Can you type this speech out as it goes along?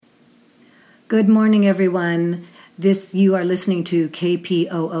Good morning, everyone. You are listening to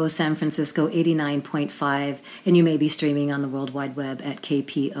KPOO San Francisco 89.5, and you may be streaming on the World Wide Web at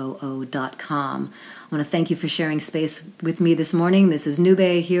kpoo.com. I want to thank you for sharing space with me this morning. This is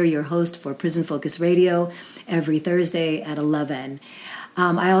Nube here, your host for Prison Focus Radio, every Thursday at 11.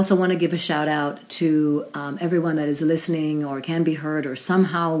 I also want to give a shout out to everyone that is listening or can be heard or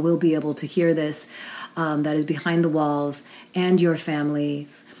somehow will be able to hear this, that is behind the walls, and your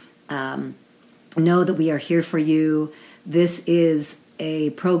families. Know that we are here for you. This is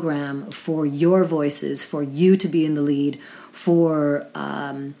a program for your voices, for you to be in the lead, for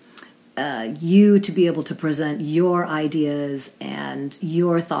you to be able to present your ideas and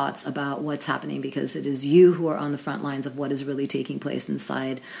your thoughts about what's happening, because it is you who are on the front lines of what is really taking place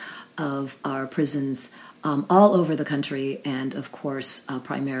inside of our prisons all over the country, and of course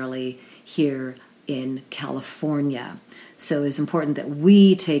primarily here in California. So it's important that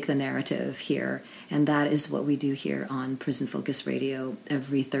we take the narrative here, and that is what we do here on Prison Focus Radio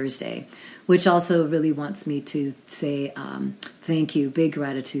every Thursday, which also really wants me to say thank you, big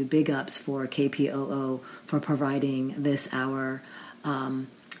gratitude, big ups for KPOO for providing this hour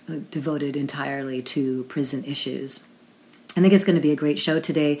devoted entirely to prison issues. I think it's going to be a great show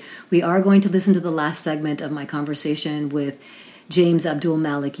today. We are going to listen to the last segment of my conversation with James Abdul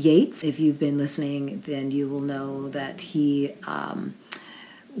Malik Yates. If you've been listening, then you will know that he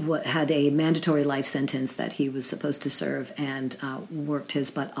had a mandatory life sentence that he was supposed to serve, and worked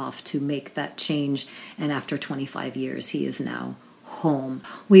his butt off to make that change. And after 25 years, he is now home.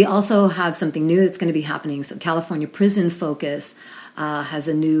 We also have something new that's going to be happening. So California Prison Focus has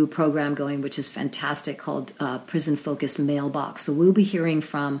a new program going, which is fantastic, called Prison Focus Mailbox. So we'll be hearing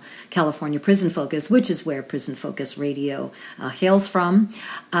from California Prison Focus, which is where Prison Focus Radio hails from.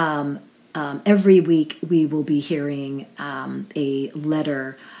 Every week we will be hearing a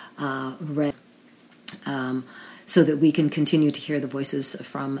letter read so that we can continue to hear the voices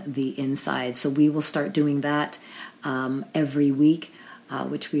from the inside. So we will start doing that every week,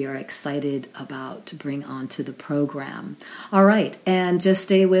 which we are excited about to bring onto the program. All right, and just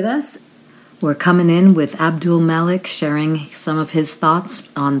stay with us. We're coming in with Abdul Malik sharing some of his thoughts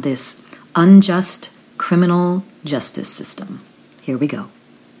on this unjust criminal justice system. Here we go.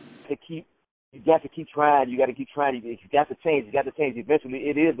 You got to keep trying. You got to keep trying. You got to change. You got to change. Eventually,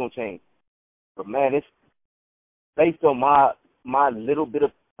 it is going to change. But, man, it's based on my little bit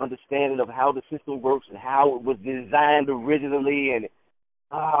of understanding of how the system works and how it was designed originally, and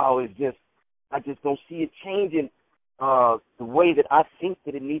I just don't see it changing the way that I think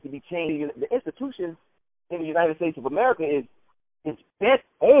that it needs to be changed. The institutions in the United States of America is bent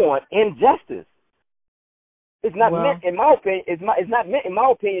on injustice. It's not meant, in my opinion. It's not meant, in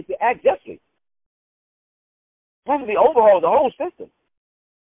my opinion, to act justly. It has to be overhauled, the whole system.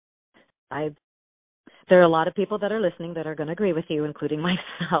 There are a lot of people that are listening that are going to agree with you, including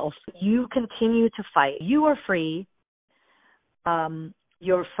myself. You continue to fight. You are free.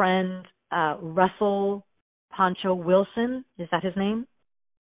 Your friend Russell Poncho Wilson, is that his name?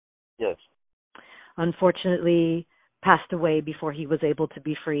 Yes. Unfortunately, passed away before he was able to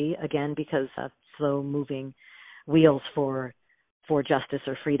be free again because of slow-moving wheels for justice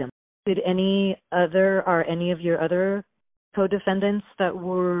or freedom. Did any of your other co-defendants that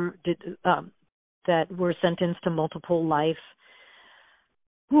were sentenced to multiple life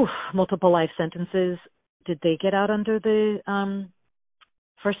sentences, did they get out under the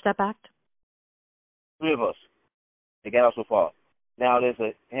First Step Act? 3 of us. They got out so far. Now there's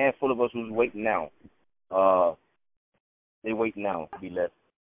a handful of us who's waiting now. They're waiting now to be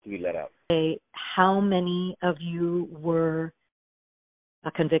let out. How many of you were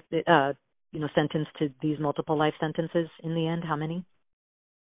convicted, sentenced to these multiple life sentences in the end? How many?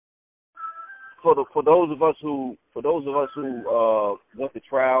 For those of us who went to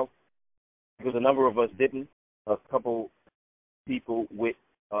trial, because a number of us didn't. A couple people with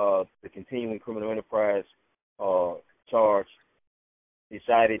the continuing criminal enterprise charge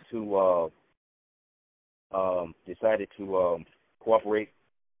decided to cooperate.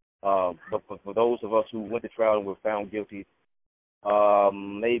 But for those of us who went to trial and were found guilty,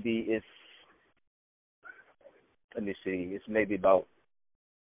 it's maybe about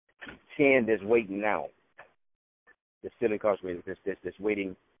 10 that's waiting now. That's still incarcerated. That's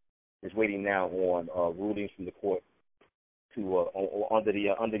waiting now on rulings from the court to under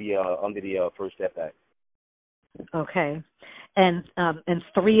the First Step Act. Okay, and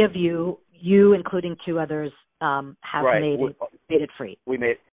 3 of you including 2 others, have made it free. We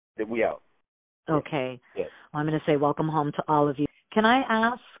made it. We out. Okay. Yes. Well, I'm going to say welcome home to all of you. Can I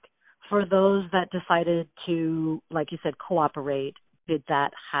ask, for those that decided to, like you said, cooperate, did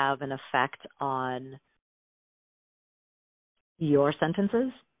that have an effect on your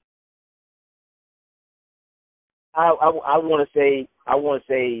sentences? I want to say,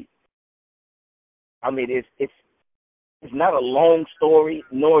 I mean, it's not a long story,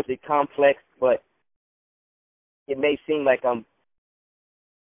 nor is it complex, but it may seem like I'm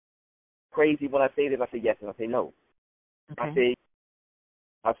crazy when I say this. I say yes, and I say no. Okay.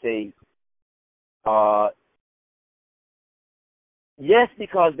 I say, yes,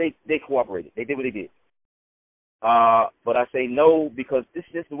 because they cooperated. They did what they did. But I say no because this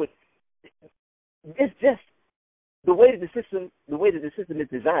is just the way. It's just the way that the system is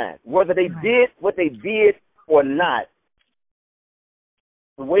designed. Whether they did what they did or not,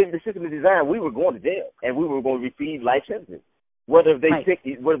 the way that the system is designed, we were going to jail and we were going to receive life sentences. Whether they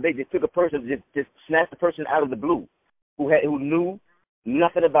just took a person, just snatched the person out of the blue, who knew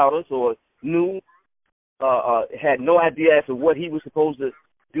nothing about us or knew had no idea as to what he was supposed to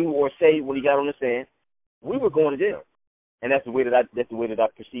do or say when he got on the stand, we were going to jail. And that's the way that I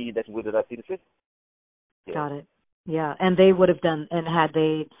perceive. That's the way that I see the system. Yeah. Got it. Yeah, and they would have done, and had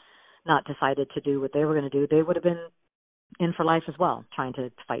they not decided to do what they were going to do, they would have been in for life as well, trying to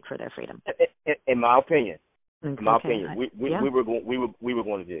fight for their freedom. In my opinion, we were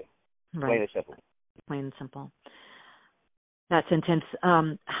going to jail. Right. Plain and simple. Plain and simple. That's intense.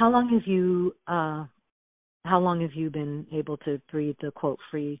 How long have you been able to breathe the quote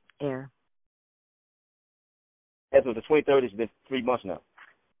free air? As of the 23rd, it's been 3 months now.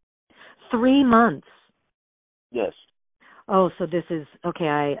 3 months. Yes. Oh, so this is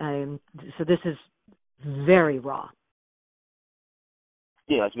okay. So this is very raw.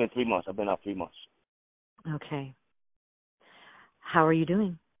 Yeah, it's been 3 months. I've been out 3 months. Okay. How are you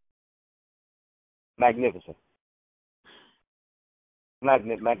doing? Magnificent.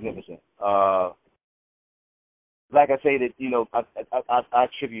 Magnificent. Like I say, that I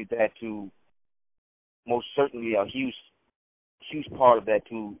attribute that to most certainly a huge part of that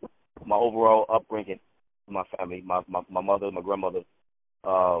to my overall upbringing, my family, my mother, my grandmother,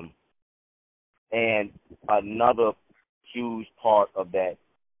 and another huge part of that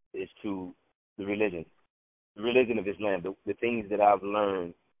is to the religion of Islam, the things that I've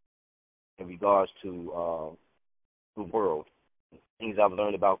learned in regards to the world, things I've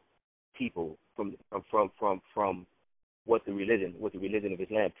learned about people from what the religion of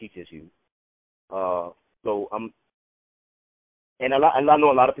Islam teaches you. So and I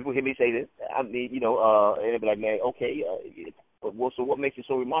know a lot of people hear me say this. I mean, and they'll be like, man, okay, well, so what makes it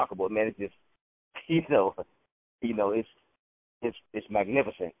so remarkable, man? It's just, it's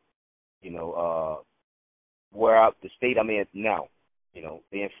magnificent. Where the state I'm in now,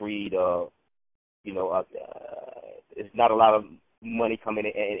 being freed. It's not a lot of money coming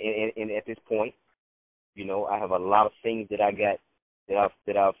in at this point. I have a lot of things that I got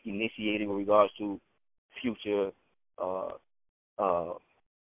that I've initiated in regards to future.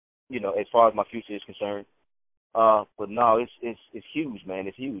 As far as my future is concerned. But no, it's huge, man.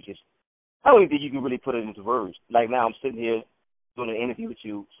 It's huge. I don't even think you can really put it into words. Like now, I'm sitting here doing an interview with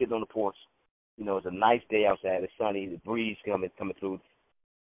you, sitting on the porch. It's a nice day outside. It's sunny. The breeze coming through.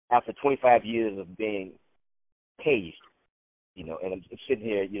 After 25 years of being caged, and I'm sitting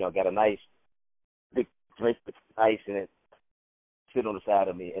here, got a nice big drink with ice in it, sitting on the side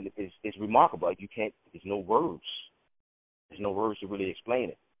of me, and it's remarkable. Like there's no words. There's no words to really explain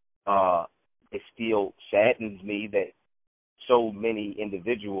it. It still saddens me that so many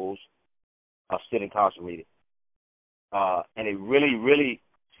individuals are still incarcerated. And it really, really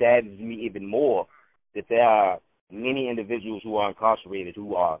saddens me even more that there are many individuals who are incarcerated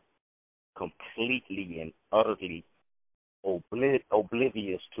who are completely and utterly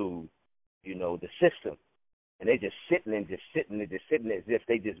oblivious to, the system. And they're just sitting as if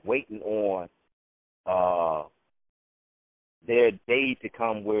they just waiting on their day to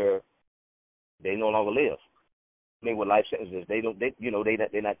come where they no longer live. I mean, with life sentences, they're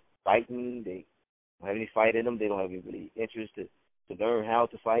not fighting. They don't have any fight in them. They don't have any really interest to learn how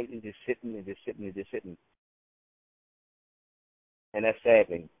to fight. They're just sitting. And that's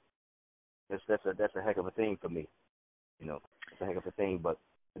saddening. That's a heck of a thing for me. It's a heck of a thing. But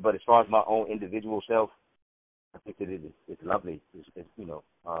as far as my own individual self, I think that it's lovely.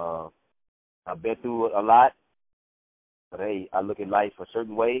 I've been through a lot. But hey, I look at life a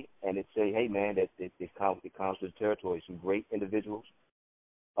certain way, and it say, hey man, that it comes to the territory. Some great individuals,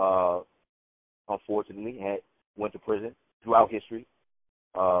 unfortunately, went to prison throughout history.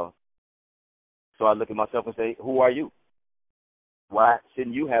 So I look at myself and say, who are you? Why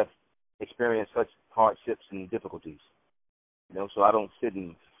shouldn't you have experienced such hardships and difficulties? So I don't sit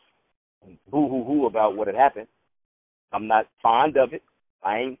and boo-hoo-hoo about what had happened. I'm not fond of it.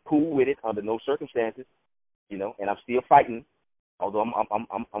 I ain't cool with it under no circumstances, and I'm still fighting. Although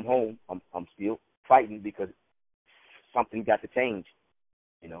I'm home, I'm still fighting because something got to change.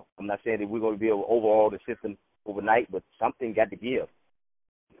 I'm not saying that we're going to be able to overhaul the system overnight, but something got to give.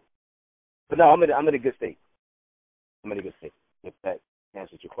 But no, I'm in a good state. I'm in a good state. If that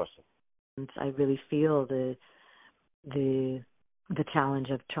answers your question. I really feel the challenge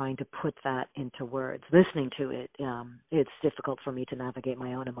of trying to put that into words. Listening to it, it's difficult for me to navigate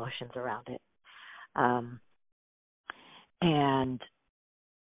my own emotions around it. And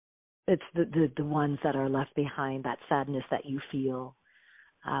it's the ones that are left behind, that sadness that you feel.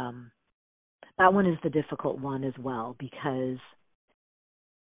 That one is the difficult one as well, because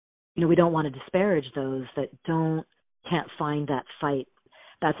we don't want to disparage those that can't find that fight.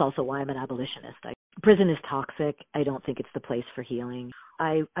 That's also why I'm an abolitionist. Prison is toxic. I don't think it's the place for healing.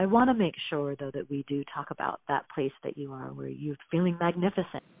 I want to make sure, though, that we do talk about that place that you are, where you're feeling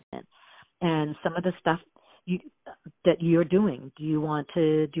magnificent, and some of the stuff that you're doing. Do you want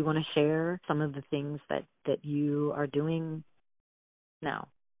to share some of the things that you are doing now?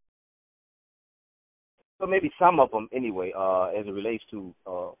 So maybe some of them anyway, as it relates to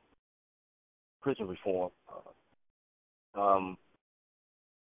prison reform.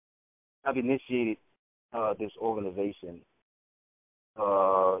 I've initiated this organization.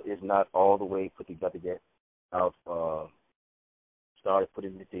 Is not all the way put together yet. I've started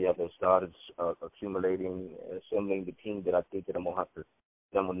putting it together, started accumulating, assembling the team that I think that I'm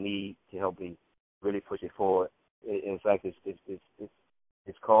gonna need to help me really push it forward. In fact,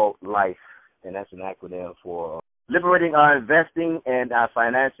 it's called LIFE, and that's an acronym for Liberating Our Investing and Our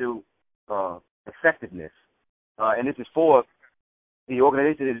Financial Effectiveness. And this is for the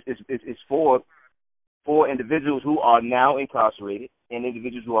organization is for individuals who are now incarcerated and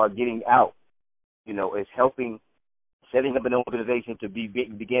individuals who are getting out. It's helping, setting up an organization to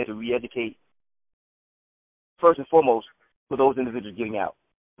begin to re-educate, first and foremost, for those individuals getting out.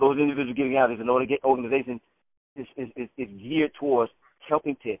 Those individuals getting out is an organization is geared towards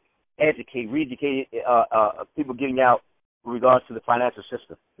helping to educate, re-educate people getting out in regards to the financial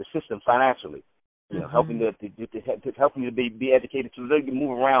system, the system financially. Helping helping you to be educated so they can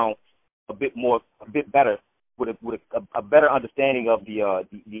move around a bit better, with a better understanding of the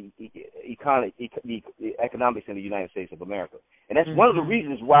economy, the economics in the United States of America. And that's one of the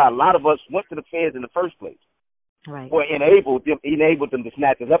reasons why a lot of us went to the feds in the first place. Right. Or enabled them to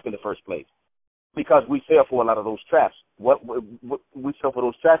snatch us up in the first place, because we fell for a lot of those traps. We fell for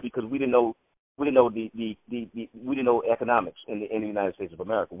those traps because we didn't know economics in the United States of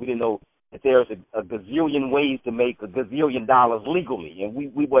America. We didn't know that there's a gazillion ways to make a gazillion dollars legally, and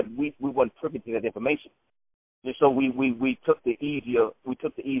we weren't privy to that information. And so we took the easier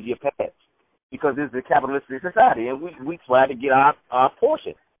paths, because this is a capitalistic society, and we try to get our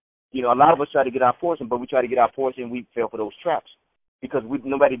portion. A lot of us try to get our portion, but we try to get our portion, we fell for those traps because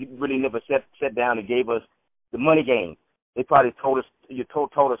nobody really never sat down and gave us the money game. They probably told us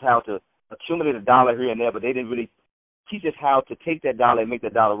how to accumulate a dollar here and there, but they didn't really teach us how to take that dollar and make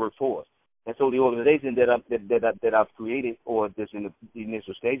that dollar work for us. And so the organization that I've created, or that's in the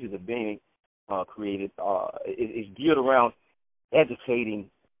initial stages of being created, is geared around educating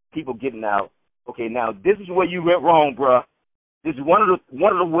people getting out. Okay, now this is where you went wrong, bruh. This is one of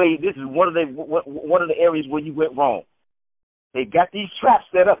the ways. This is one of the areas where you went wrong. They got these traps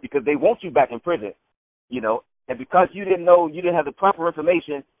set up because they want you back in prison, and because you didn't have the proper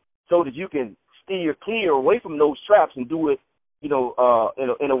information, so that you can steer clear away from those traps and do it, in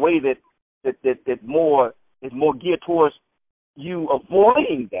a way that more is more geared towards you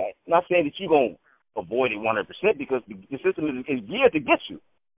avoiding that. I'm not saying that you're gonna avoid it 100%, because the system is geared to get you.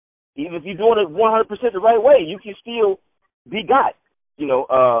 Even if you're doing it 100% the right way, you can still be got,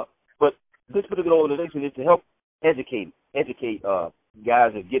 but this particular organization is to help educate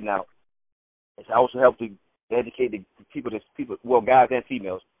guys that are getting out. It's also help to educate the people, guys and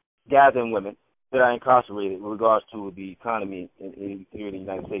females, guys and women that are incarcerated in regards to the economy here in the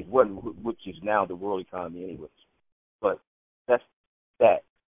United States, which is now the world economy anyways. But that's that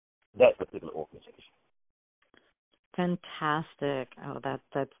particular organization. Fantastic. Oh,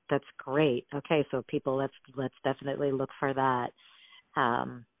 that's great. Okay, so people, let's definitely look for that,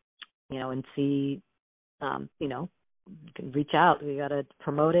 and see, you can reach out. We got to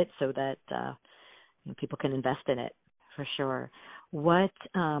promote it so that people can invest in it for sure. What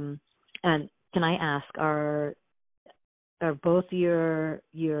and can I ask, are both your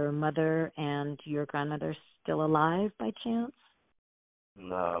mother and your grandmother still alive by chance?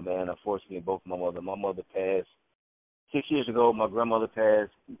 No, man. Unfortunately, both my mother passed 6 years ago. My grandmother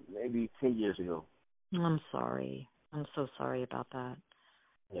passed maybe 10 years ago. I'm sorry. I'm so sorry about that.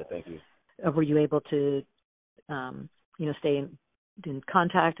 Yeah, thank you. Were you able to, stay in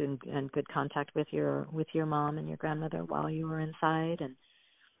contact and good contact with your mom and your grandmother while you were inside? And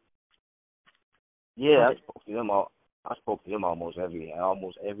yeah, I spoke to them almost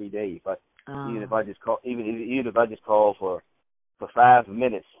every day. Even if I just call for 5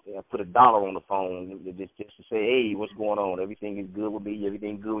 minutes, I put $1 on the phone just to say, hey, what's going on? Everything is good with me.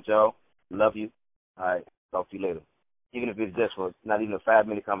 Everything good with y'all. Love you. All right, talk to you later. Even if it's just for not even a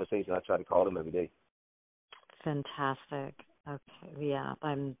 5-minute conversation, I try to call them every day. Fantastic. Okay, yeah,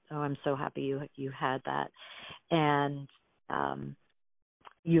 I'm so happy you had that, and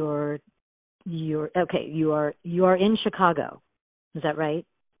you're okay. You are in Chicago, is that right?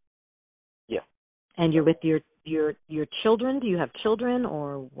 Yeah. And you're with your children. Do you have children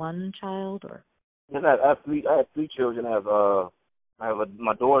or one child or? Yes, I have three children. I have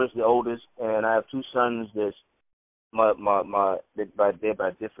my daughter's the oldest, and I have two sons. That's they're by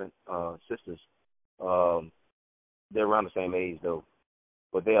different sisters. They're around the same age though,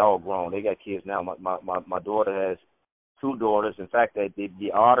 but they're all grown. They got kids now. My daughter has two daughters. In fact,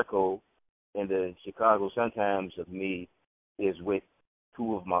 the article in the Chicago Sun-Times of me is with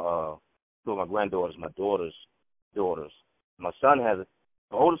two of my granddaughters, my daughter's daughters. My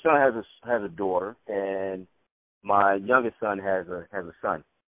oldest son has a daughter, and my youngest son has a son.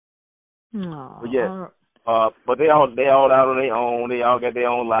 Aww. But yeah, but they all out on their own. They all got their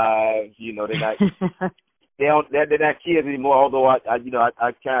own lives. You know, they're not kids anymore. Although I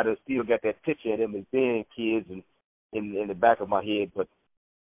kind of still got that picture of them as being kids in the back of my head.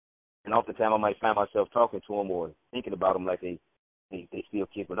 And oftentimes I might find myself talking to them or thinking about them like they still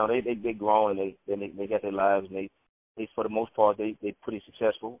kids. But no, they grown and they got their lives, and they for the most part they pretty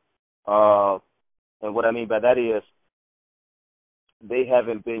successful. And what I mean by that is they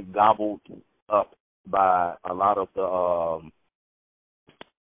haven't been gobbled up by a lot of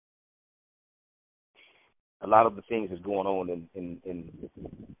the things that's going on in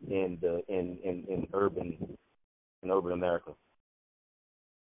urban America.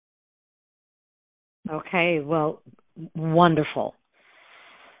 Okay, well, wonderful.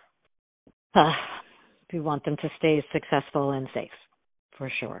 We want them to stay successful and safe, for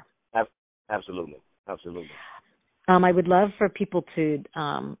sure. Absolutely. I would love for people to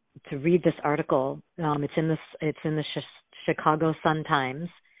read this article. It's in the Chicago Sun-Times.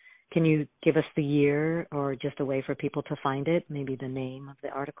 Can you give us the year or just a way for people to find it? Maybe the name of the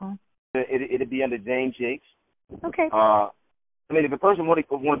article. It'd be under James Jakes. Okay. I mean, if a person want to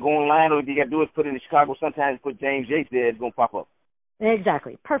go online, or if you got to do is put in the Chicago Sun-Times, put James Jakes there, it's going to pop up.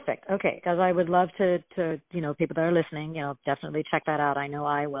 Exactly. Perfect. Okay. Because I would love to, people that are listening, definitely check that out. I know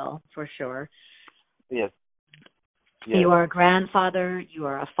I will, for sure. Yes. You are a grandfather, you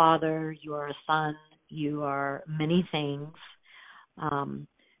are a father, you are a son, you are many things.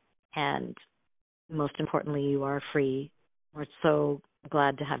 And most importantly, you are free. We're so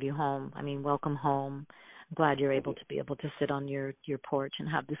glad to have you home. I mean, welcome home. I'm glad you're able to sit on your porch and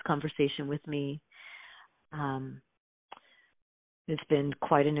have this conversation with me. It's been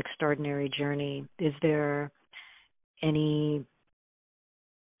quite an extraordinary journey. Is there any,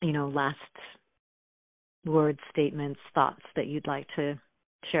 last words, statements, thoughts that you'd like to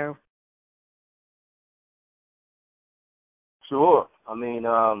share? Sure. I mean,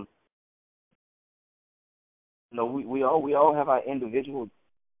 we all have our individual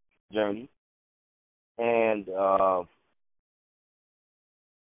journey, and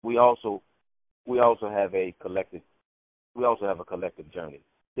we also have a collective. We also have a collective journey.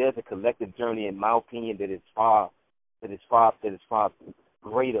 There's a collective journey, in my opinion, that is far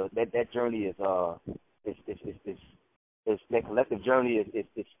greater. That journey is that collective journey is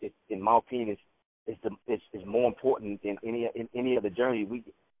in my opinion is more important than any other journey.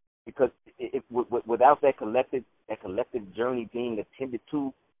 Because without that collective journey being attended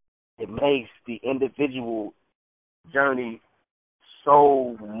to, it makes the individual journey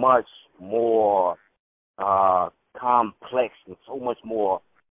so much more complex and so much more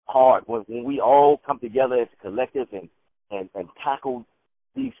hard. When we all come together as a collective and tackle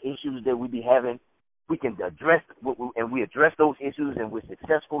these issues that we be having, we can address, and we address those issues, and we're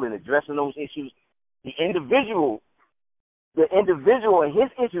successful in addressing those issues. The individual and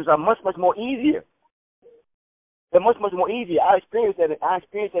his issues are much more easier. They're much more easier. I experienced that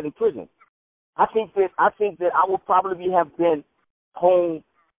in prison. I think that I would probably have been home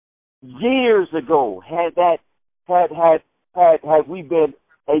years ago had we been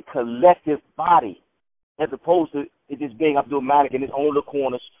a collective body, as opposed to it just being Abdul Malik in his own little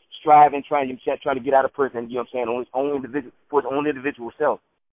corner, trying to get out of prison. You know what I'm saying? On his own individual, for his own individual self.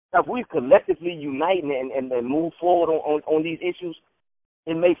 Now, if we collectively unite and move forward on these issues,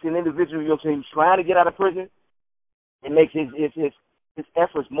 It makes an individual, you know what I'm saying, who's trying to get out of prison, it makes his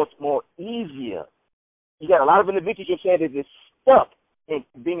efforts much more easier. You got a lot of individuals, you know what I'm saying, that just stuck in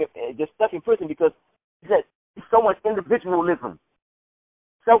being just stuck in prison because there's so much individualism,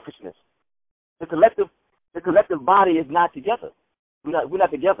 selfishness. The collective body is not together. We're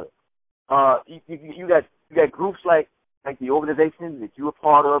not together. You got groups like the organization that you're a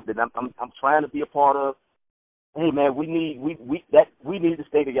part of, that I'm trying to be a part of. Hey man, we need to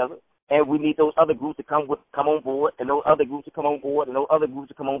stay together, and we need those other groups to come on board, and those other groups to come on board, and those other groups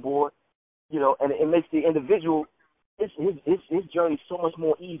to come on board. You know, and it makes the individual his journey so much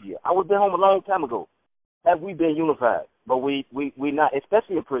more easier. I would have been home a long time ago had we been unified, but we not,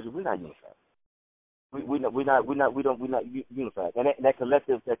 especially in prison, we're not unified. We're not unified, and that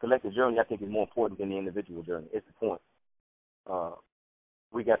collective journey, I think, is more important than the individual journey. It's the point.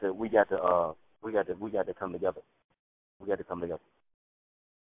 We got to come together. We got to come together.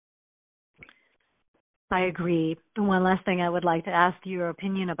 I agree. One last thing I would like to ask your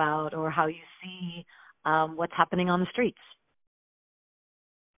opinion about, or how you see what's happening on the streets.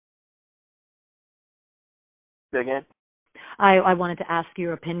 Say again? I wanted to ask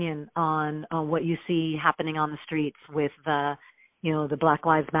your opinion on what you see happening on the streets with the Black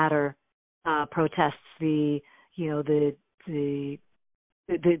Lives Matter protests, the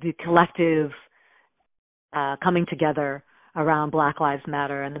collective coming together around Black Lives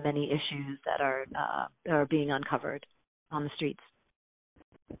Matter and the many issues that are being uncovered on the streets.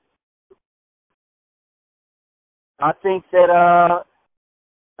 I think that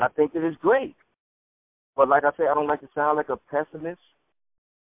it's great. But like I said, I don't like to sound like a pessimist.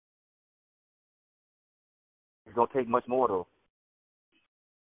 It's gonna take much more, though.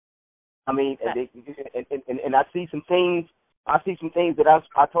 I mean, and I see some things. I see some things that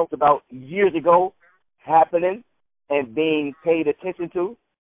I talked about years ago happening and being paid attention to,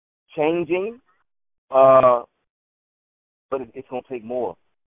 changing. But it's gonna take more.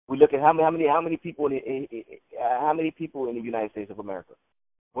 We look at how many people in the United States of America.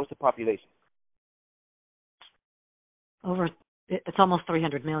 What's the population? It's almost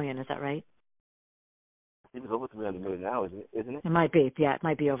 300 million. Is that right? It's over 300 million now, isn't it? It might be. Yeah, it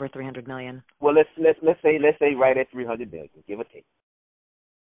might be over 300 million. Well, let's say right at 300 million, give or take.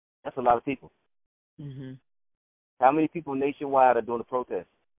 That's a lot of people. Mhm. How many people nationwide are doing the protest?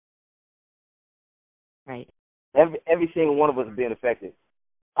 Right. Every single one of us is being affected.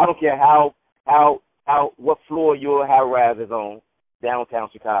 I don't care what floor your high-rise is on downtown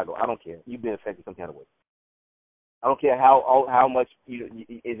Chicago. I don't care. You've been affected some kind of way. I don't care how much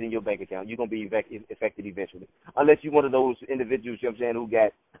is in your bank account. You're going to be affected eventually. Unless you're one of those individuals, you know what I'm saying, who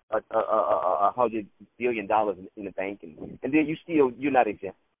got $100 billion in the bank. And then you're not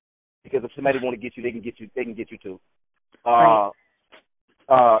exempt. Because if somebody want to get you, they can get you too. Right.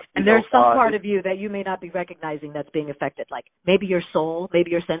 And there's some part of you that you may not be recognizing that's being affected, like maybe your soul,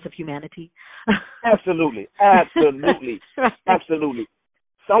 maybe your sense of humanity. Absolutely. Right. Absolutely.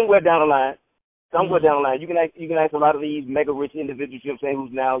 Somewhere down the line, you can ask a lot of these mega rich individuals, you know what I'm saying,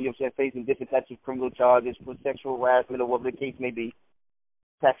 who's now, you know what I'm saying, facing different types of criminal charges for sexual harassment or whatever the case may be,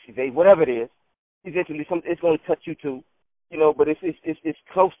 tax evasion, whatever it is. Eventually, it's going to touch you too, you know. But it's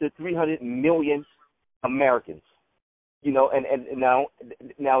close to 300 million Americans, you know, and now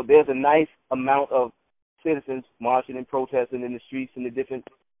there's a nice amount of citizens marching and protesting in the streets in the different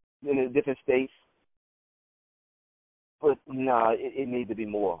states. But no, it needs to be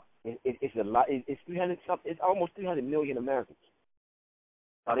more. It's a lot. It's 300 something. It's almost 300 million Americans.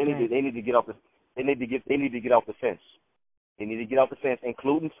 Now they need to get off the. They need to get off the fence. They need to get off the fence,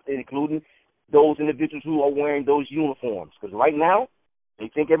 including those individuals who are wearing those uniforms. Because right now, they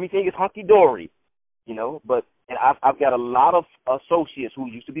think everything is hunky dory, you know. But I've got a lot of associates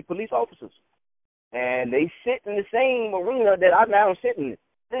who used to be police officers, and they sit in the same arena that I'm now sitting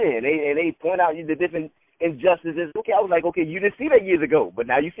in. They point out the different injustices. Okay, I was like, okay, you didn't see that years ago, but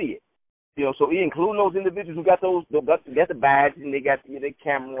now you see it. You know, so including those individuals who got the badge and they got their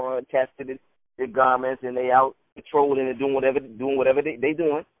camera attached to their garments and they out patrolling and doing whatever they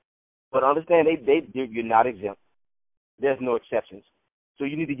doing. But understand, you're not exempt. There's no exceptions. So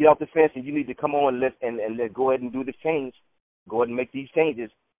you need to get off the fence and you need to come on and let's go ahead and do this change. Go ahead and make these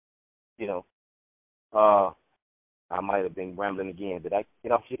changes. You know, I might have been rambling again. Did I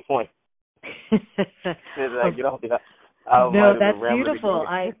get off your point? No, that's beautiful.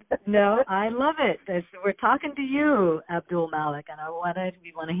 I love it. We're talking to you, Abdul Malik, and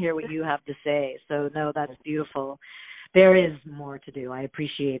we want to hear what you have to say. So no, that's beautiful. There is more to do. I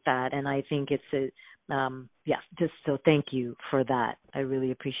appreciate that, and I think it's so thank you for that. I really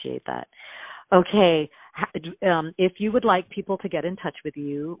appreciate that. Okay, If you would like people to get in touch with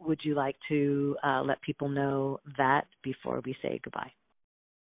you, would you like to let people know that before we say goodbye?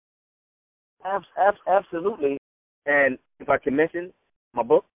 Absolutely. And if I can mention my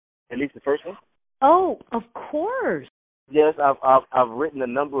book, at least the first one. Oh, of course. Yes, I've written a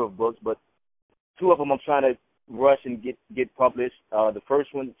number of books, but two of them I'm trying to rush and get published. The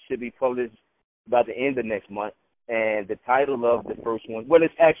first one should be published by the end of next month, and the title of the first one, well,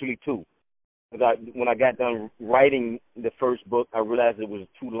 it's actually two. When I got done writing the first book, I realized it was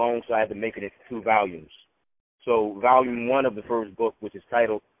too long, so I had to make it into 2 volumes. So volume 1 of the first book, which is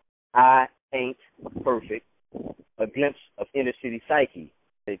titled I Ain't Perfect, A Glimpse of Inner City Psyche.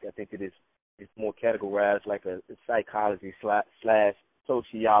 I think it's more categorized like a psychology /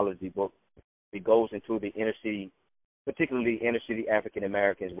 sociology book. It goes into the inner city, particularly inner city African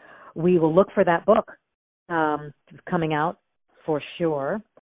Americans. We will look for that book coming out for sure.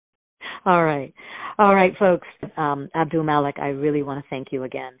 All right, folks. Abdul Malik, I really want to thank you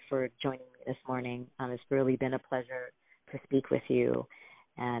again for joining me this morning. It's really been a pleasure to speak with you,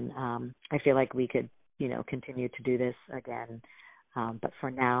 and I feel like we could, continue to do this again. But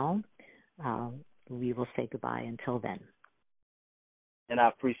for now, we will say goodbye until then. And I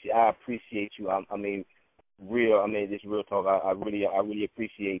appreciate you. This real talk. I really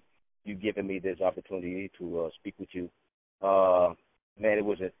appreciate you giving me this opportunity to speak with you. Man, it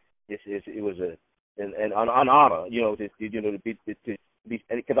was an honor, to be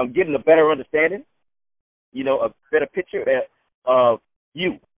because I'm getting a better understanding, a better picture of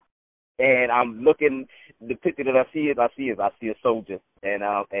you. And I'm looking, the picture that I see a soldier, and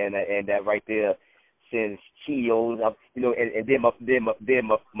that right there sends chills, and then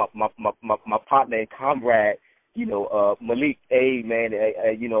my partner and comrade, Malik, man,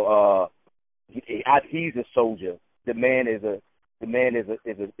 he's a soldier. The man is a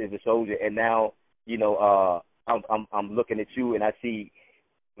soldier, and now, I'm looking at you, and I see,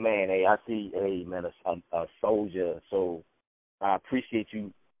 a soldier. So I appreciate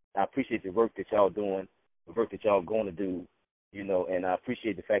you. I appreciate the work that y'all doing, the work that y'all going to do, and I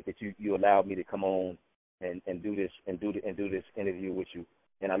appreciate the fact that you allowed me to come on and do this interview with you.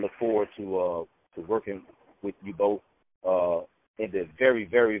 And I look forward to working with you both in the very,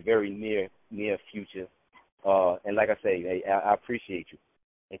 very, very near future. And like I say, I appreciate you,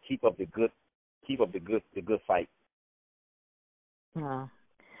 and keep up the good fight.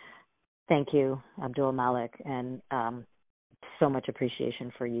 Thank you, Abdul Malik, and so much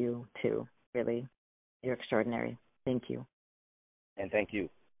appreciation for you too. Really, you're extraordinary. Thank you. And thank you.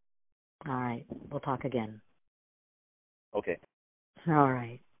 All right, we'll talk again. Okay. All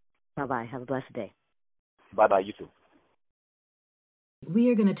right. Bye-bye. Have a blessed day. Bye-bye. You too.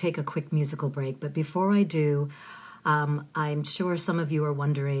 We are going to take a quick musical break, but before I do, I'm sure some of you are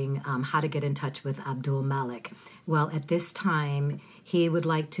wondering how to get in touch with Abdul Malik. Well, at this time, he would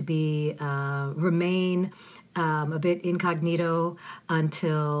like to remain a bit incognito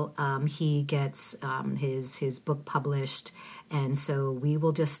until he gets his book published. And so we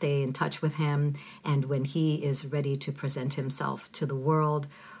will just stay in touch with him. And when he is ready to present himself to the world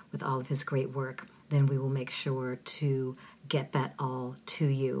with all of his great work, then we will make sure to get that all to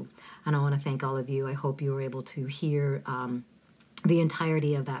you. And I want to thank all of you. I hope you were able to hear the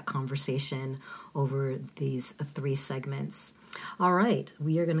entirety of that conversation over these 3 segments. All right,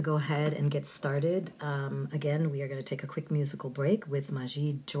 we are going to go ahead and get started. Again, we are going to take a quick musical break with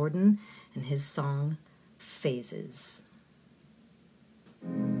Majid Jordan and his song, Phases.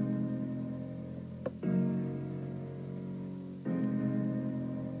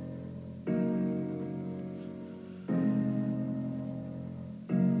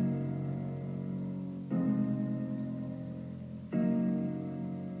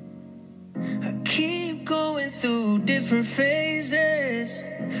 Different phases,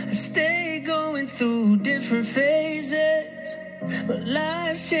 I stay going through different phases. But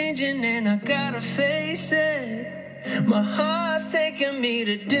life's changing and I gotta face it. My heart's taking me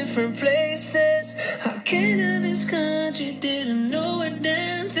to different places. I came to this country, didn't know a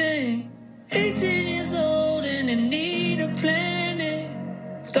damn thing. 18 years old and in need of planning.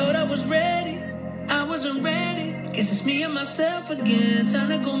 Thought I was ready, I wasn't ready. Guess it's me and myself again. Time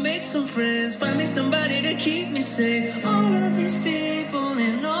to go make some friends, find me somebody to keep me safe. All of these people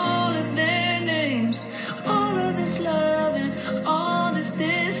and all of their names, all of this love and all this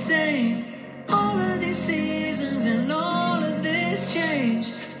disdain, all of these seasons and all of this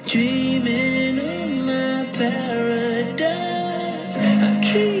change. Dreaming of my paradise, I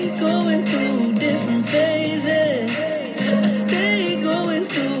keep going through different phases. I stay going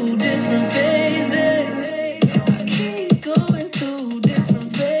through different phases. I keep going through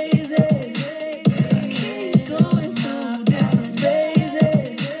different phases. I keep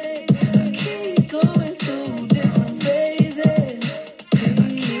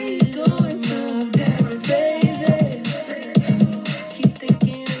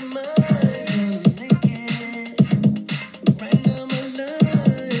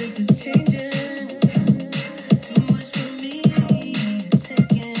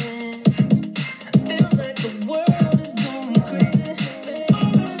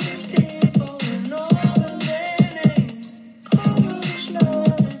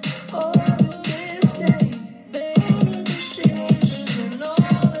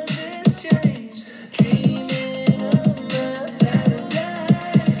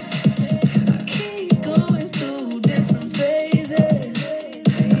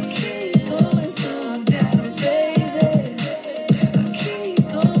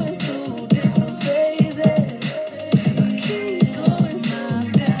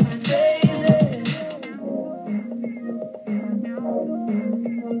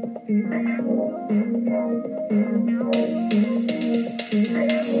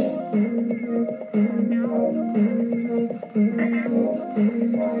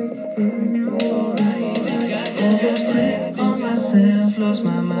Lost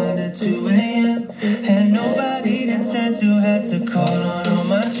my mind at 2 a.m. Had nobody to turn to, had to call on all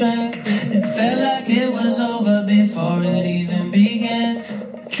my strength. It felt like it was over before it even began.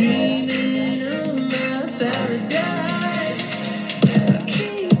 Dreaming of my paradise. I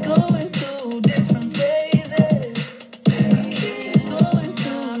keep going through different phases. I keep going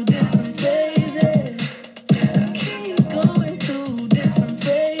through different phases. I keep going through different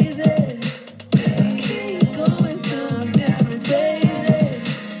phases. I keep going through different phases.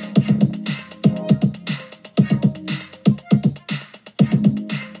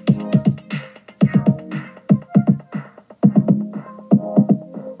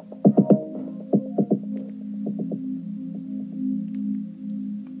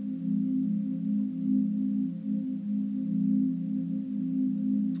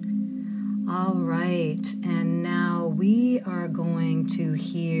 All right, and now we are going to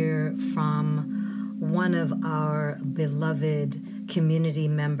hear from one of our beloved community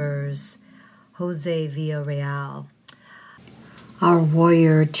members, Jose Villarreal. Our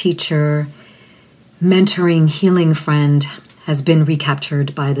warrior, teacher, mentoring, healing friend has been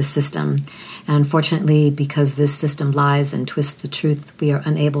recaptured by the system. And unfortunately, because this system lies and twists the truth, we are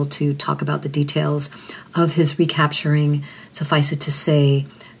unable to talk about the details of his recapturing. Suffice it to say,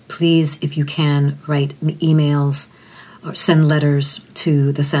 please, if you can, write emails or send letters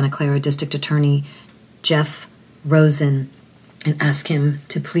to the Santa Clara District Attorney, Jeff Rosen, and ask him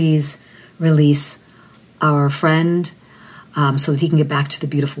to please release our friend so that he can get back to the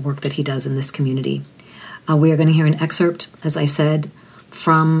beautiful work that he does in this community. We are going to hear an excerpt, as I said,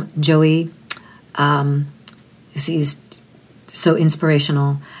 from Joey. He's so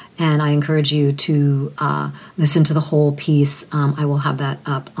inspirational, and I encourage you to listen to the whole piece. I will have that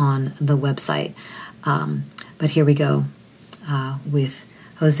up on the website. But here we go with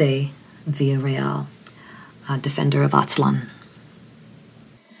Jose Villarreal, defender of Aztlan.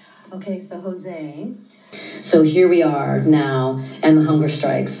 Okay, so Jose. So here we are now, and the hunger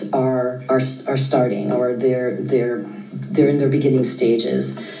strikes are starting, or they're in their beginning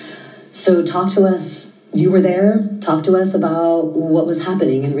stages. So talk to us. You were there. Talk to us about what was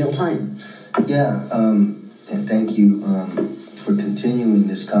happening in real time. Yeah, and thank you for continuing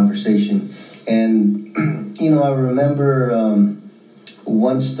this conversation. And I remember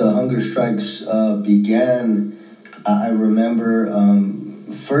once the hunger strikes began, I remember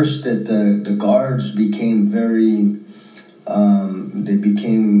first that the guards became very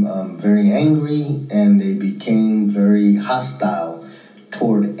angry, and they became very hostile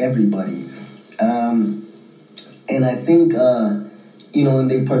toward everybody. And I think, and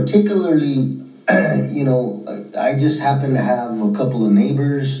they particularly, I just happened to have a couple of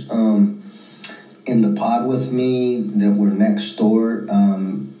neighbors in the pod with me that were next door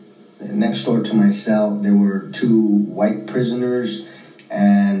to my cell. There were two white prisoners,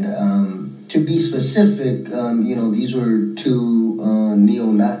 and to be specific, these were two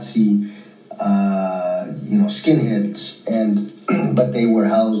neo-Nazi, skinheads, but they were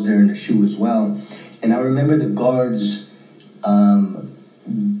housed there in the SHU as well. And I remember the guards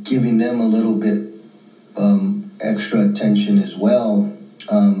giving them a little bit extra attention as well,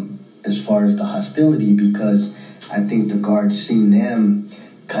 as far as the hostility, because I think the guards seen them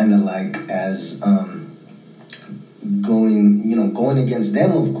kind of like as going against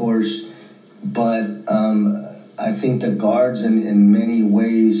them, of course, but I think the guards in many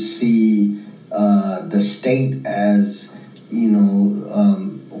ways see the state as,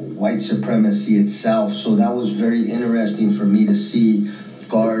 white supremacy itself. So that was very interesting for me to see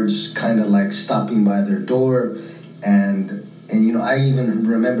guards kind of like stopping by their door. And I even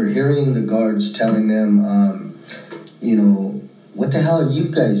remember hearing the guards telling them, what the hell are you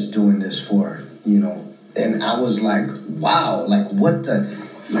guys doing this for? And I was like, wow, what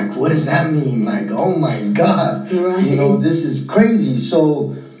does that mean? Oh my God, right. This is crazy.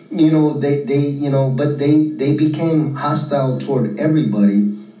 So, they became hostile toward everybody.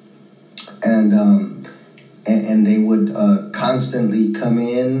 And they would constantly come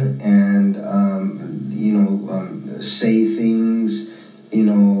in and say things.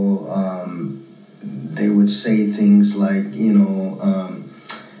 They would say things like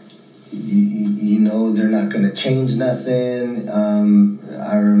they're not going to change nothing.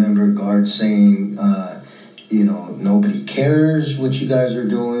 I remember guards saying nobody cares what you guys are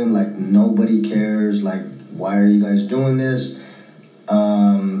doing. Nobody cares. Why are you guys doing this?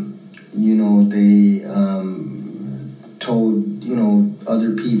 They told,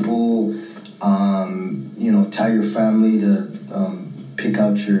 other people, tell your family to pick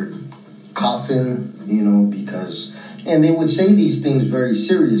out your coffin, and they would say these things very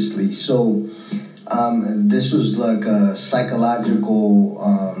seriously. So this was like a psychological,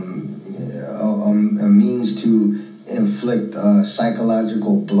 a means to inflict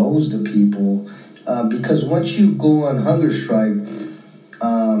psychological blows to people, because once you go on hunger strike,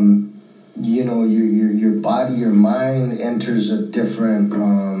 your body, your mind enters a different,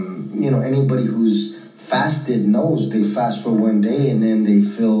 anybody who's fasted knows they fast for one day and then they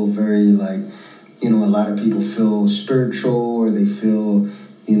feel very like, a lot of people feel spiritual, or they feel,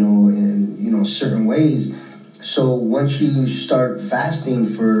 in certain ways. So once you start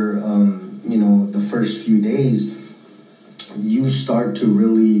fasting for, the first few days, you start to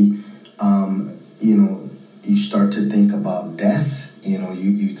really, you start to think about death.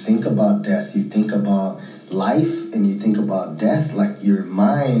 You think about death, you think about life, and you think about death. Like your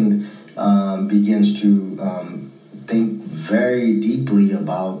mind begins to think very deeply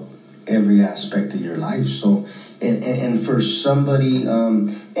about every aspect of your life. So, and for somebody,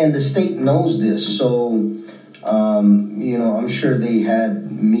 and the state knows this, so, I'm sure they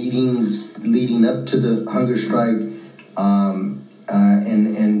had meetings leading up to the hunger strike,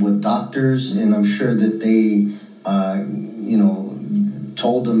 and with doctors, and I'm sure that they,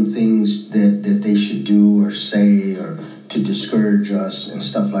 told them things that they should do or say, or to discourage us and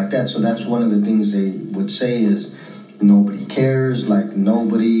stuff like that. So that's one of the things they would say is, nobody cares, like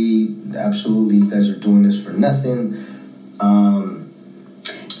nobody, absolutely, you guys are doing this for nothing.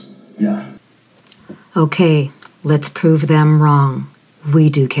 Yeah. Okay, let's prove them wrong. We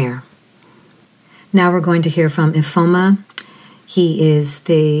do care. Now we're going to hear from Ifoma. He is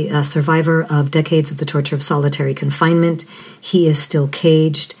the survivor of decades of the torture of solitary confinement. He is still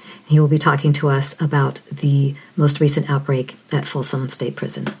caged. He will be talking to us about the most recent outbreak at Folsom State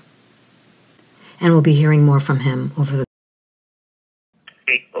Prison. And we'll be hearing more from him over the...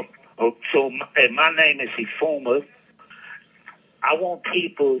 So my name is Ifoma. I want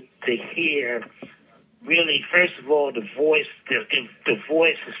people to hear, really, first of all, the voices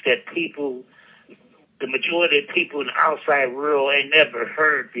that people, the majority of people in the outside world ain't never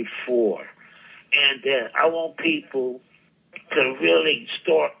heard before. And I want people to really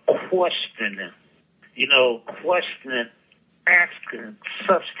start questioning, asking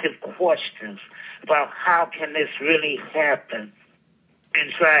substantive questions about how can this really happen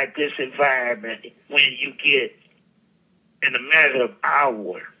inside this environment when you get, in a matter of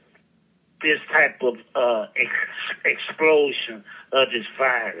hours, this type of explosion of this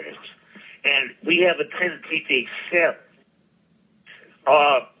virus. And we have a tendency to accept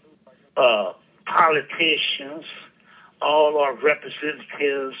our politicians, all our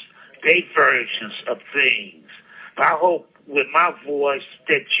representatives, their versions of things. But I hope with my voice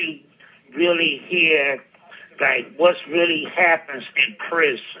that you really hear like what really happens in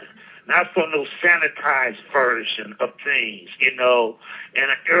prison, not from no sanitized version of things, And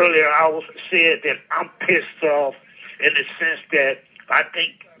earlier I said that I'm pissed off in the sense that I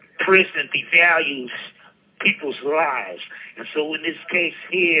think prison devalues people's lives. And so in this case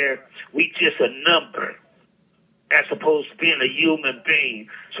here, we just a number as opposed to being a human being.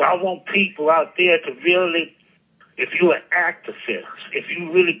 So I want people out there to really, if you're an activist, if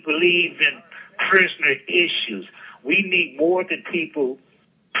you really believe in prisoner issues, we need more than people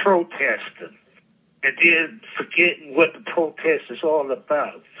protesting and then forgetting what the protest is all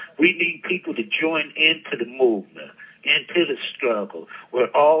about. We need people to join into the movement, into the struggle, where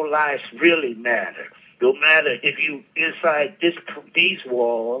all lives really matter. No matter if you inside these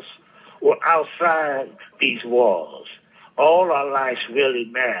walls or outside these walls, all our lives really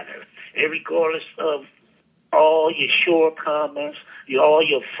matter. And regardless of all your shortcomings, all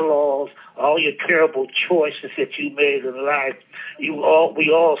your flaws, all your terrible choices that you made in life, we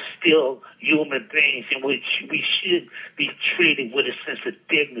all still human beings in which we should be treated with a sense of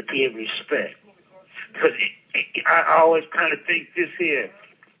dignity and respect. Because I always kind of think this here,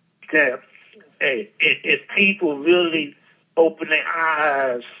 that if people really open their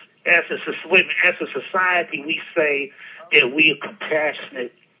eyes, as a society, we say that we are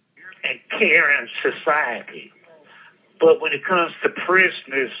compassionate and caring society. But when it comes to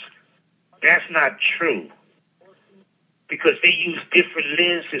prisoners, that's not true. Because they use different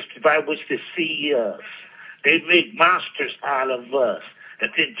lenses by which to see us. They make monsters out of us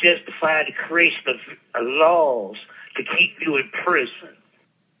and then justify the creation of laws to keep you in prison,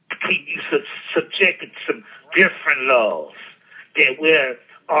 to keep you subjected to some different laws that where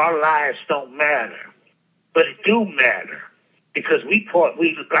our lives don't matter. But it do matter because we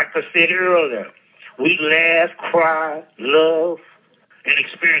like I said earlier, we laugh, cry, love, and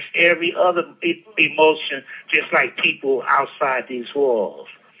experience every other emotion just like people outside these walls.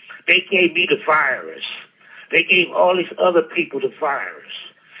 They gave me the virus. They gave all these other people the virus.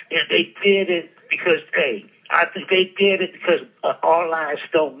 And they did it because, I think they did it because our lives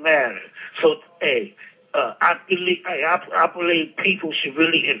don't matter. So, I believe people should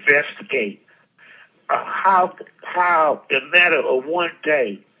really investigate how in a matter of one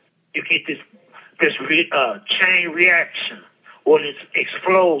day you get this chain reaction or this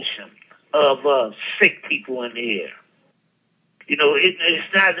explosion of sick people in the air. You know,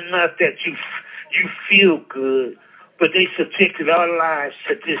 it's not enough that you feel good, but they subjected our lives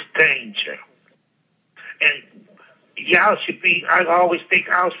to this danger. And y'all should be, I always think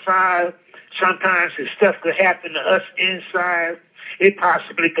outside, sometimes if stuff could happen to us inside, it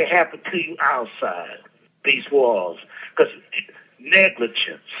possibly could happen to you outside these walls. Because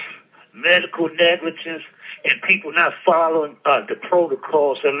negligence, medical negligence, and people not following the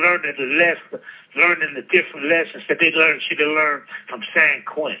protocols and learning the different lessons that they should have learned from San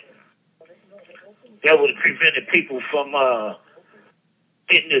Quentin. That would have prevented people from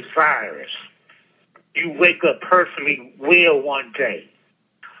getting this virus. You wake up perfectly well one day.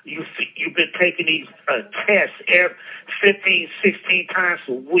 You've been taking these tests 15, 16 times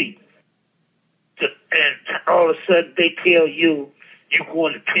a week. And all of a sudden they tell you you're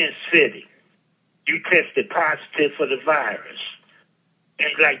going to Penn City. You tested positive for the virus. And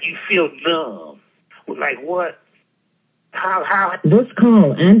like you feel numb. Like what? How? This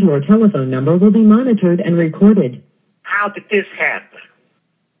call and your telephone number will be monitored and recorded. How did this happen?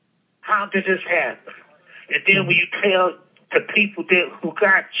 How did this happen? And then when you tell the people who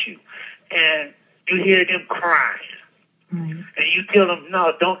got you, and you hear them crying, right, and you tell them,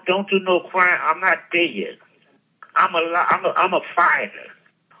 no, don't do no crying. I'm not dead. I'm a fighter.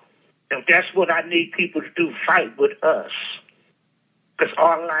 And that's what I need people to do, fight with us. Because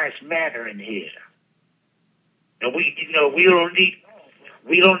our lives matter in here. And we don't need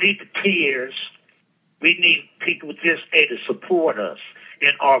the tears. We need people just there to support us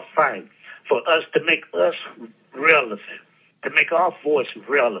in our fight, for us to make us relevant, to make our voice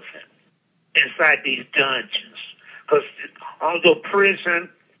relevant inside these dungeons. Because although prison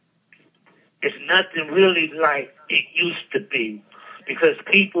is nothing really like it used to be, because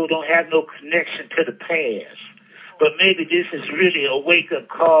people don't have no connection to the past. But maybe this is really a wake-up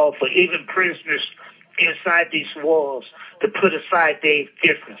call for even prisoners inside these walls to put aside their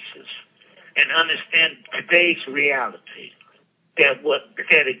differences and understand today's reality. That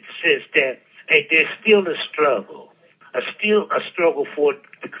exists, that there's still a struggle for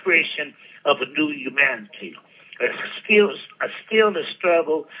the creation of a new humanity. Still a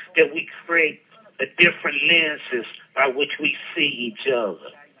struggle that we create different lenses by which we see each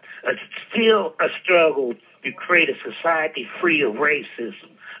other. Still a struggle to create a society free of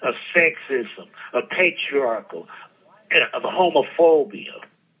racism, of sexism, of patriarchal, of homophobia.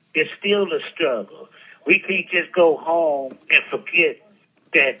 It's still a struggle. We can't just go home and forget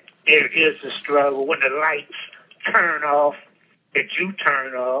that there is a struggle when the lights turn off, that you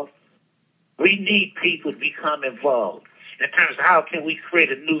turn off. We need people to become involved in terms of how can we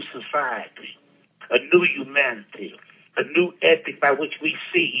create a new society, a new humanity, a new ethic by which we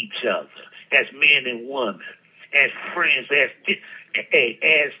see each other as men and women, as friends,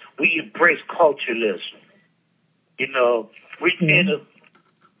 as we embrace culturalism. You know, we tend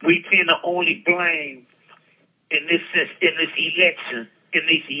to only blame in this election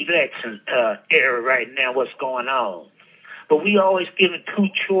era right now what's going on. But we always given two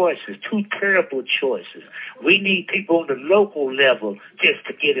terrible choices. We need people on the local level just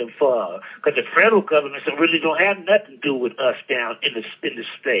to get involved, because the federal government really don't have nothing to do with us down in the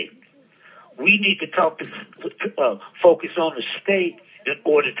state. We need to focus on the state in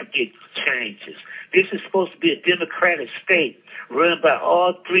order to get changes. This is supposed to be a democratic state run by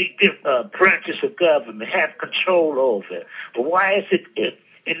all three branches of government, have control over it. But why is it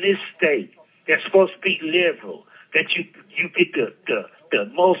in this state that's supposed to be liberal that you get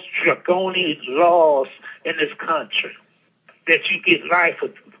the most draconian laws in this country, that you get life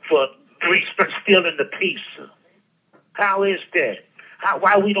for stealing the pizza? How is that?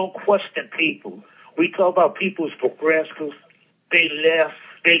 Why we don't question people? We talk about people as progressives. They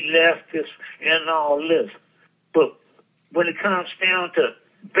left us and all this. But when it comes down to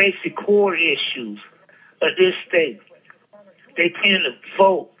basic core issues of this state, they tend to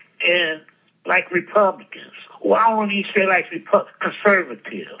vote in like Republicans. Well, I don't even say like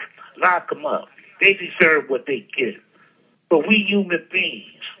conservative. Lock them up. They deserve what they get. But we human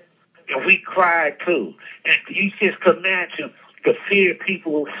beings, and we cry too. And you just can imagine the fear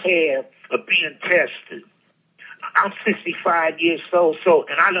people have of being tested. I'm 65 years old,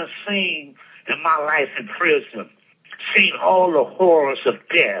 and I done seen in my life in prison, seen all the horrors of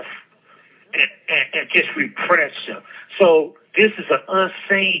death and just repression. So this is an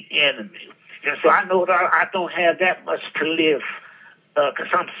unseen enemy. And so I know that I don't have that much to live because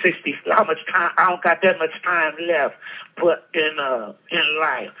I'm 60. How much time? I don't got that much time left, but in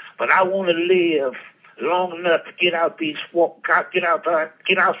life. But I want to live long enough to get outside these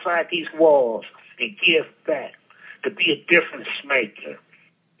walls and give back, to be a difference maker.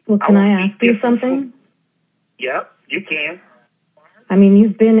 Well, can I ask you something? Yep, you can. I mean,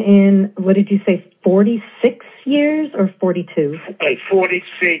 you've been in, what did you say, 46 years or 42?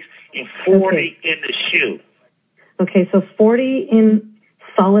 46 and 40 in the shoe. Okay, so 40 in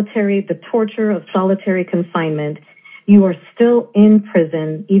solitary, the torture of solitary confinement. You are still in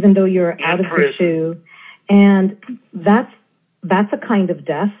prison, even though you're out of the shoe. And that's a kind of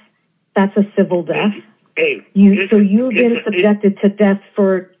death. That's a civil death. Hey, you've been subjected to death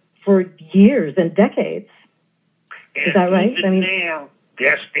for years and decades. Is that right? I mean, now,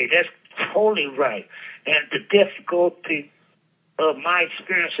 that's totally right. And the difficulty of my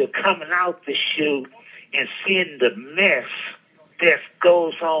experience of coming out the shoe and seeing the mess that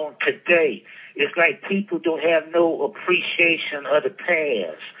goes on today, it's like people don't have no appreciation of the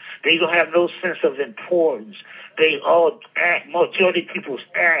past. They don't have no sense of importance. They all majority of people's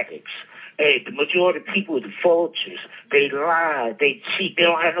addicts. Hey, the majority of people are the vultures. They lie. They cheat. They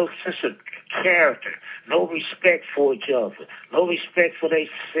don't have no sense of character. No respect for each other. No respect for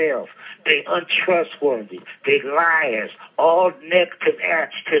themselves. They untrustworthy. They liars. All negative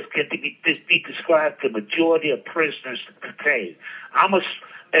adjectives can be described to the majority of prisoners today.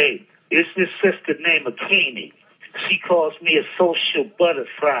 It's this sister named McKinney. She calls me a social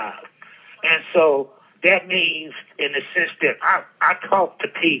butterfly. And so that means, in the sense that I talk to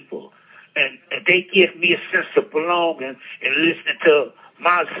people, and they give me a sense of belonging and listening to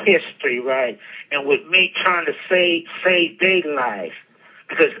my history, right? And with me trying to save their life.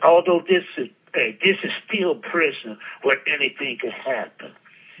 Because although this is still prison where anything could happen.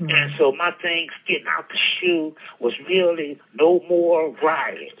 Mm-hmm. And so my things getting out the shoe was really no more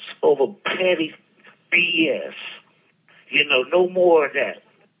riots over petty BS. You know, no more of that.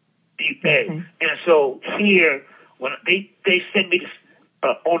 Okay. And so here, when they sent me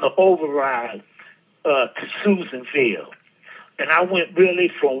on the override to Susanville, and I went really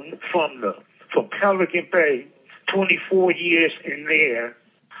from Pelican Bay, 24 years in there,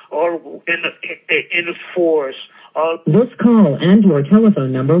 all in the forest. This call and your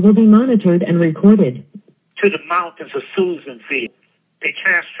telephone number will be monitored and recorded. To the mountains of Susanville. They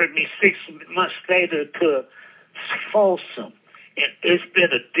transferred me 6 months later to Folsom. And it's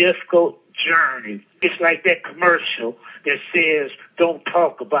been a difficult journey. It's like that commercial that says, don't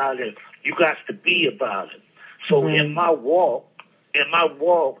talk about it. You got to be about it. So in my walk,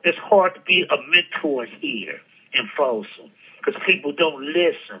 it's hard to be a mentor here in Folsom because people don't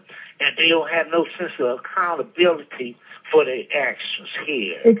listen and they don't have no sense of accountability for their actions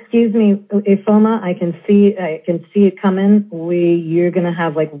here. Excuse me, Ifoma, I can see it coming. You're going to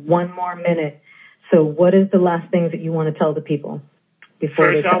have like 1 more minute. So what is the last thing that you want to tell the people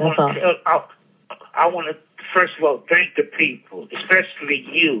before they cut us off? I want to, first of all, thank the people, especially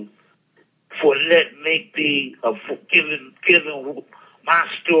you, for letting me be giving my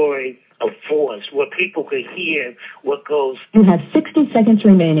story a voice where people could hear what goes. You have 60 seconds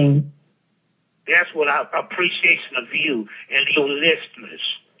remaining. That's what appreciation of you and your listeners.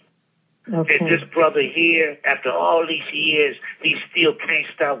 Okay. And this brother here, after all these years, he still can't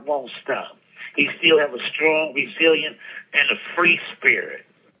stop, won't stop. He still have a strong, resilient, and a free spirit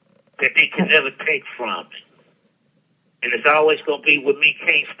that they can never take from him. And it's always going to be with me,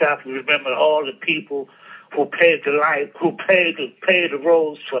 can't stop. Remember all the people who paid the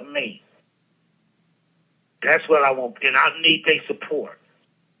roads for me. That's what I want, and I need their support.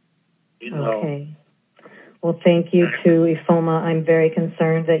 You know. Okay. Well, thank you to Ifoma. I'm very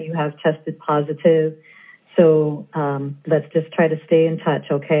concerned that you have tested positive. So let's just try to stay in touch,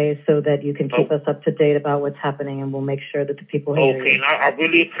 okay, so that you can keep us up to date about what's happening, and we'll make sure that the people hear you. Okay, and I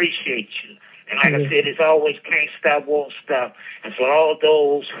really appreciate you. And like I said, it's always can't stop, won't stop. And for all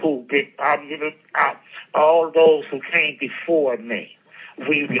those who came before me,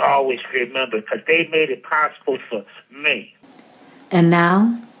 we always remember because they made it possible for me. And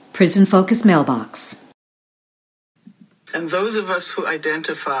now, Prison Focus Mailbox. And those of us who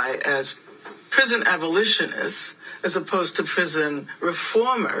identify as prison abolitionists, as opposed to prison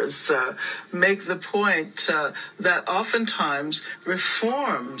reformers, make the point that oftentimes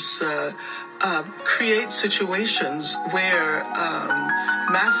reforms create situations where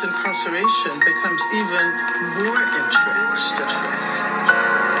mass incarceration becomes even more entrenched.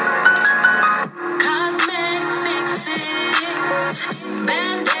 Cosmetic fixes,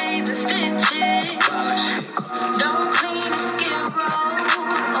 band-aids and stitches. Don't clean and skid roll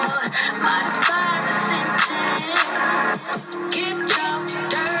or modify the sentence. Get your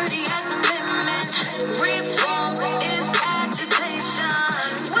dirty as a amendment. Reform is agitation.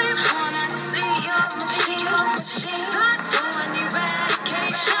 We wanna see your machines start doing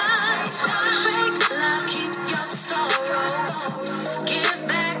eradication. Fake love, keep your sorrow. Give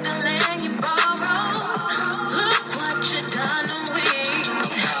back the land you borrow. Look what you done to me.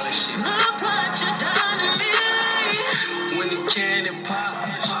 Look what you done to me. When the cannon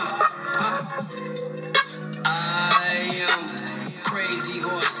pops, I am crazy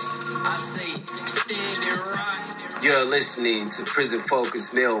horse. I say standing right. You're listening to Prison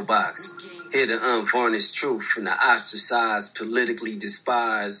Focus Mailbox. Hear the unvarnished truth from the ostracized, politically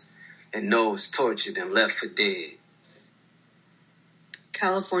despised, and those tortured and left for dead.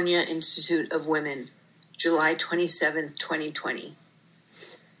 California Institute of Women, July 27th, 2020.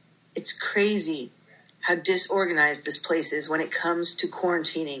 It's crazy how disorganized this place is when it comes to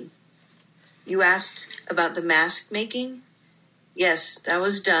quarantining. You asked about the mask making? Yes, that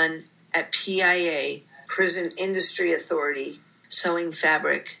was done at PIA, Prison Industry Authority, sewing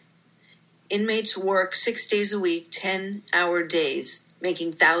fabric. Inmates work 6 days a week, 10-hour days,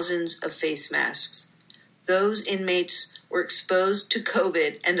 making thousands of face masks. Those inmates were exposed to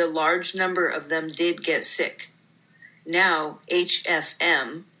COVID, and a large number of them did get sick. Now,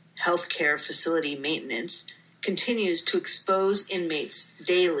 HFM, Healthcare Facility Maintenance, continues to expose inmates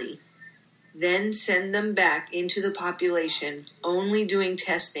daily, then send them back into the population, only doing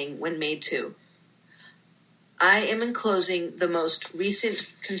testing when made to. I am enclosing the most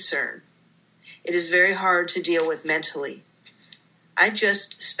recent concern. It is very hard to deal with mentally. I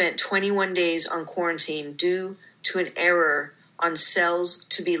just spent 21 days on quarantine due to an error on cells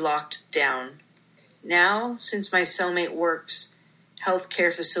to be locked down. Now, since my cellmate works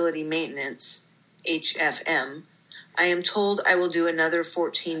Healthcare Facility Maintenance, HFM, I am told I will do another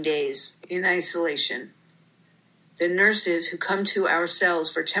 14 days in isolation. The nurses who come to our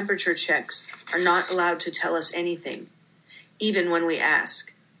cells for temperature checks are not allowed to tell us anything, even when we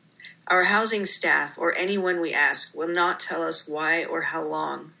ask. Our housing staff or anyone we ask will not tell us why or how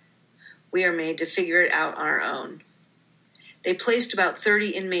long. We are made to figure it out on our own. They placed about 30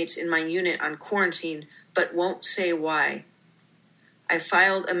 inmates in my unit on quarantine, but won't say why. I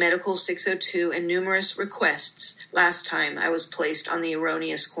filed a medical 602 and numerous requests last time I was placed on the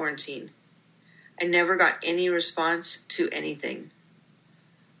erroneous quarantine. I never got any response to anything.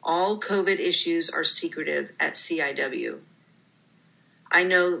 All COVID issues are secretive at CIW. I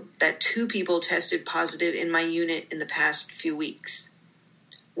know that 2 people tested positive in my unit in the past few weeks.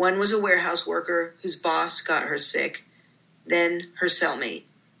 One was a warehouse worker whose boss got her sick, then her cellmate.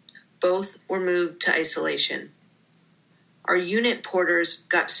 Both were moved to isolation. Our unit porters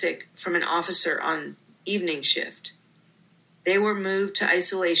got sick from an officer on evening shift. They were moved to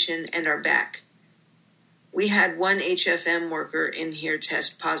isolation and are back. We had one HFM worker in here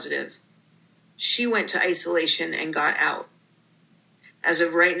test positive. She went to isolation and got out. As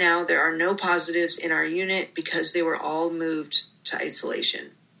of right now, there are no positives in our unit because they were all moved to isolation.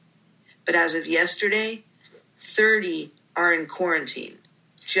 But as of yesterday, 30 are in quarantine,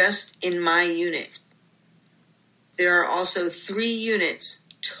 just in my unit. There are also 3 units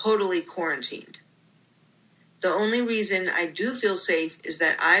totally quarantined. The only reason I do feel safe is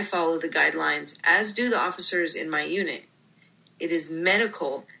that I follow the guidelines, as do the officers in my unit. It is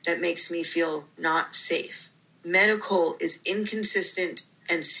medical that makes me feel not safe. Medical is inconsistent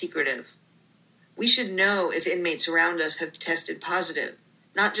and secretive. We should know if inmates around us have tested positive,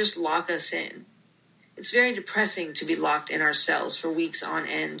 not just lock us in. It's very depressing to be locked in our cells for weeks on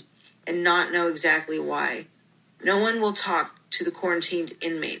end and not know exactly why. No one will talk to the quarantined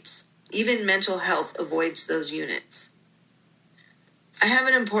inmates. Even mental health avoids those units. I have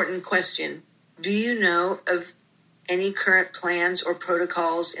an important question. Do you know of any current plans or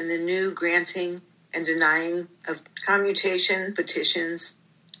protocols in the new granting and denying of commutation petitions?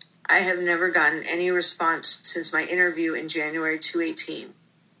 I have never gotten any response since my interview in January 2018.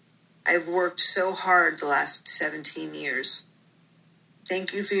 I've worked so hard the last 17 years.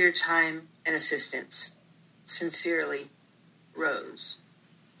 Thank you for your time and assistance. Sincerely, Rose.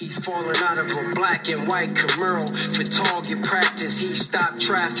 Falling out of a black and white Camaro for target practice, he stopped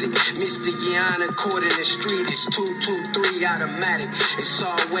traffic. Mr. Yana caught in the street, it's 223 automatic. It's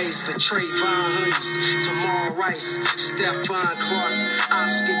always for Trayvon hoodies, Tamar Rice, Stephon Clark,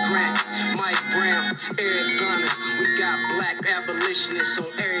 Oscar Grant, Mike Brown, Eric Garner. We got black abolitionists on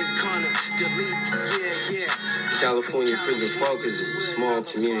every corner. Delete, yeah. California Prison Focus is a small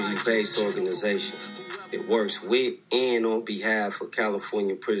community-based organization that works with and on behalf of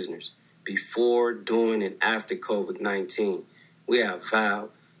California prisoners before, during, and after COVID-19. We have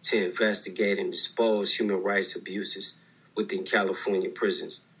vowed to investigate and expose human rights abuses within California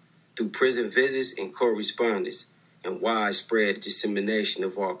prisons through prison visits and correspondence and widespread dissemination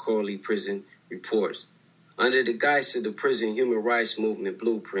of our quarterly prison reports. Under the guise of the Prison Human Rights Movement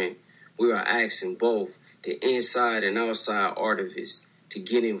Blueprint, we are asking both the inside and outside archivists to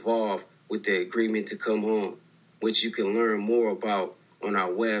get involved with the agreement to come home, which you can learn more about on our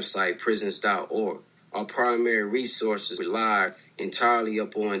website, prisons.org. Our primary resources rely entirely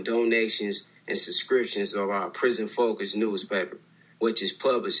upon donations and subscriptions of our Prison Focus newspaper, which is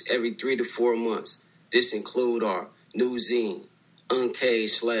published every 3 to 4 months. This includes our new zine,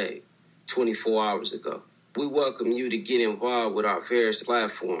 Uncaged Slave, 24 hours ago. We welcome you to get involved with our various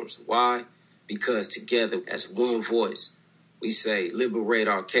platforms. Why? Because together, as one voice, we say, liberate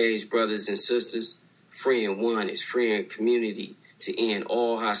our caged brothers and sisters. Freeing one is freeing community to end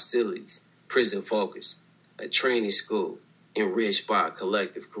all hostilities. Prison Focus, a training school enriched by a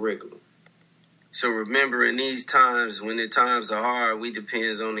collective curriculum. So remember, in these times, when the times are hard, we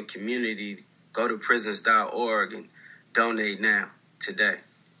depend on the community. Go to prisons.org and donate now, today.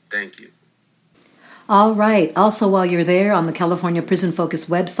 Thank you. All right. Also, while you're there on the California Prison Focus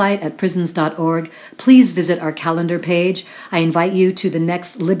website at prisons.org, please visit our calendar page. I invite you to the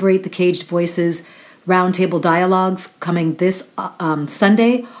next Liberate the Caged Voices Roundtable Dialogues coming this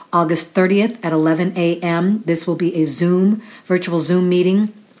Sunday, August 30th at 11 a.m. This will be a virtual Zoom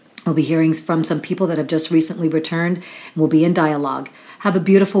meeting. We'll be hearing from some people that have just recently returned, and we'll be in dialogue. Have a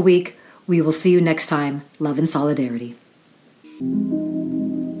beautiful week. We will see you next time. Love and solidarity.